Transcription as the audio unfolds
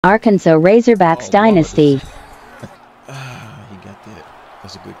Arkansas Razorbacks Dynasty. He got that.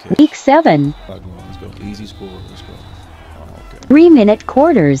 That's a good catch. Week 7. Let's go. Easy score. Let's go. Oh, okay. 3-minute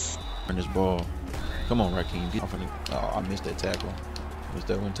quarters. Run this ball. Come on, Raheem. Get off of it. Oh, I missed that tackle. Missed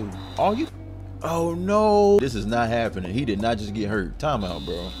that one too. Oh, you. Oh no. This is not happening. He did not just get hurt. Timeout,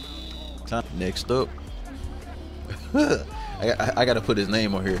 bro. Next up. I gotta put his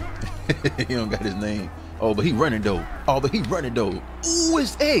name on here. He don't got his name. Oh, but he running though. Ooh,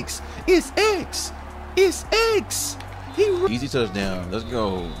 it's X. It's X. It's X. Easy touchdown. Let's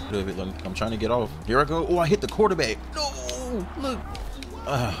go. I'm trying to get off. Here I go. Oh, I hit the quarterback. No, look.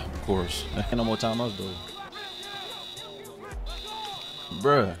 Of course. No more timeouts though.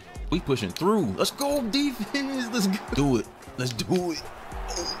 Bruh, we pushing through. Let's go, defense. Let's do it. Let's do it.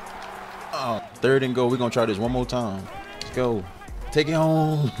 Oh, 3rd and goal. We're gonna try this one more time. Let's go. Take it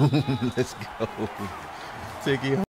home. Let's go. Take it home.